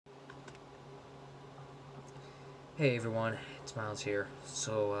Hey everyone, it's Miles here.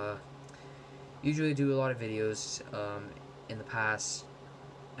 Usually do a lot of videos in the past,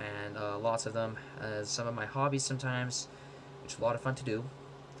 and lots of them as some of my hobbies sometimes, which is a lot of fun to do.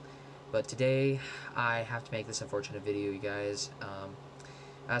 But today, I have to make this unfortunate video, you guys.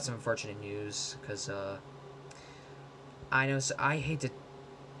 I have some unfortunate news, because I know, I hate to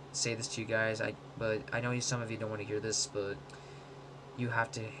say this to you guys, but I know some of you don't want to hear this, but you have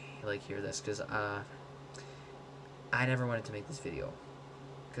to, hear this, because I never wanted to make this video.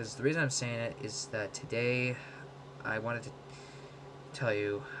 Because the reason I'm saying it is that today I wanted to tell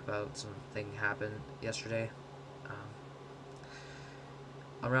you about something happened yesterday.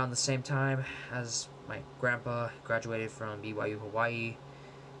 Around the same time as my grandpa graduated from BYU Hawaii.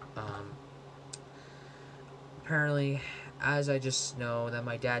 Apparently, as I just know that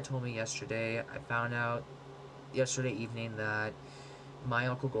my dad told me yesterday, I found out yesterday evening that my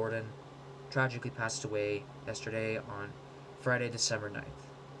Uncle Gordon tragically passed away yesterday on Friday, December 9th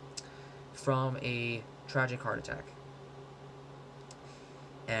from a tragic heart attack.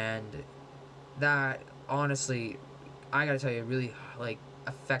 And that, honestly, I gotta tell you, really,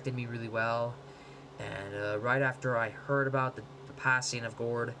 affected me really well. And right after I heard about the passing of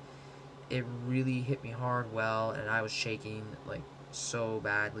Gord, it really hit me hard well, and I was shaking, so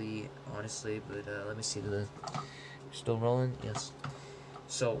badly, honestly. But let me see, still rolling? Yes.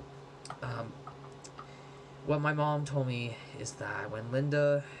 So, what my mom told me is that when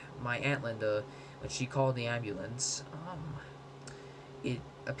my Aunt Linda, when she called the ambulance, it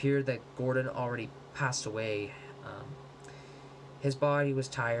appeared that Gordon already passed away. His body was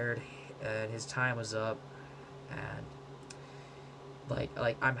tired, and his time was up, and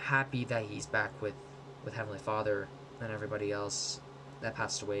I'm happy that he's back with Heavenly Father and everybody else that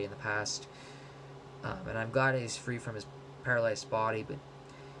passed away in the past. And I'm glad he's free from his paralyzed body, but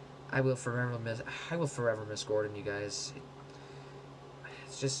I will forever miss Gordon, you guys.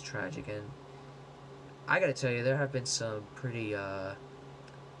 It's just tragic, and I gotta tell you, there have been some pretty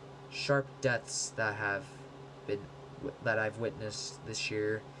sharp deaths that I've witnessed this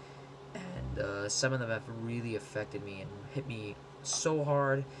year, and some of them have really affected me and hit me so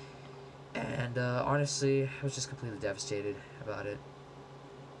hard. And honestly, I was just completely devastated about it.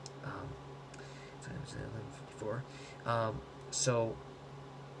 Times 11:54. So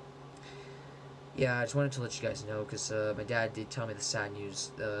yeah, I just wanted to let you guys know, because my dad did tell me the sad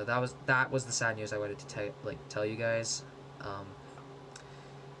news. That was the sad news I wanted to tell you guys.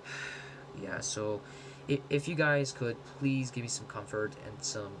 Yeah, so if you guys could please give me some comfort and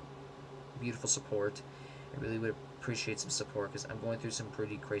some beautiful support, I really would appreciate some support, because I'm going through some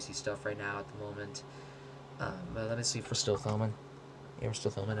pretty crazy stuff right now at the moment. But let me see if we're still filming. Yeah, we're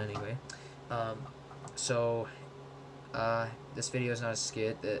still filming anyway. So this video is not a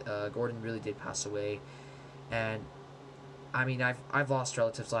skit. Gordon really did pass away, and I mean, I've lost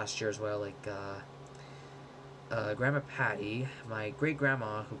relatives last year as well, like Grandma Patty, my great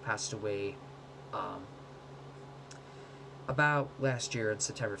grandma, who passed away about last year on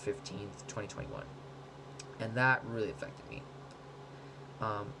September 15th, 2021, and that really affected me.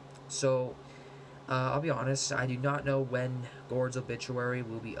 So I'll be honest, I do not know when Gord's obituary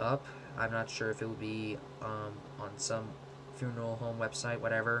will be up. I'm not sure if it will be on some funeral home website,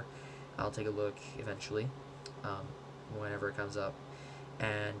 whatever. I'll take a look eventually, whenever it comes up.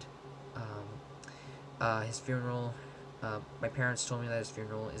 And his funeral, my parents told me that his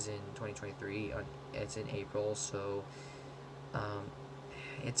funeral is in 2023. It's in April, so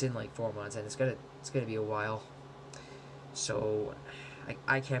it's in 4 months, and it's gonna be a while. So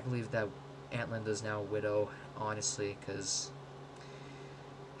I can't believe that Aunt Linda's now a widow, honestly, because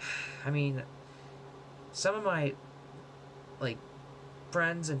I mean, some of my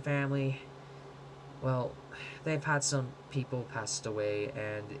friends and family, well, they've had some people passed away,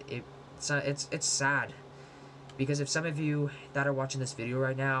 and it's sad, because if some of you that are watching this video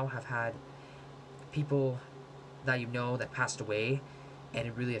right now have had people that you know that passed away and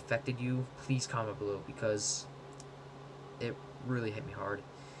it really affected you, please comment below, because it really hit me hard.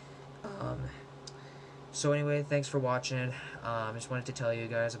 So anyway, thanks for watching. I just wanted to tell you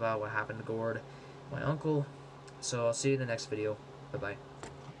guys about what happened to Gord, my uncle. So I'll see you in the next video. Bye-bye.